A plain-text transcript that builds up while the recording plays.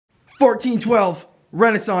1412,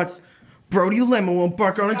 Renaissance. Brody Lemon will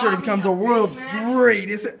embark on a journey to become the world's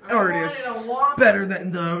greatest artist. Better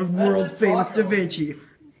than the world famous Da Vinci.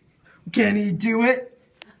 Can he do it?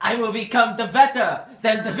 I will become the better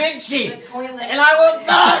than Da Vinci. And I will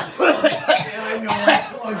not.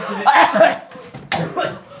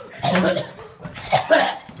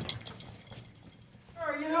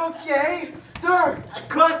 Are you okay, sir? Of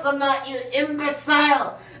course I'm not, you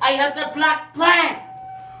imbecile. I have the Black Plague.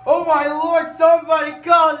 Oh my lord, somebody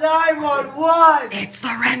call 911! It's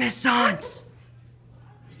the Renaissance.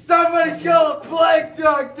 Somebody call a plague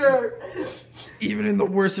doctor! Even in the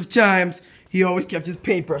worst of times, he always kept his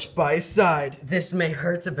paintbrush by his side. This may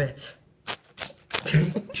hurt a bit.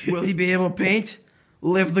 Will he be able to paint?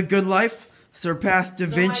 Live the good life? Surpass Da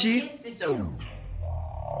Vinci?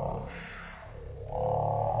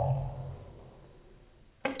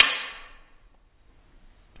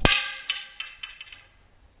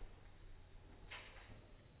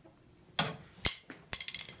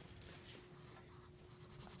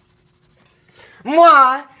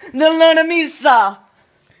 Moi, the Luna Misa.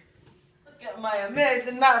 Look at my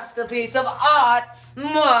amazing masterpiece of art.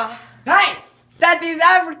 Moi. Hey, that is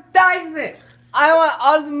advertisement. I want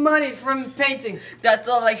all the money from painting. That's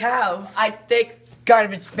all I have. I take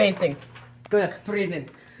garbage painting. Go to prison.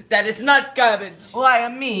 That is not garbage. Why,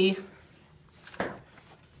 me?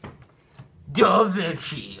 Da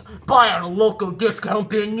Vinci. Buy at a local discount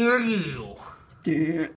bin near you.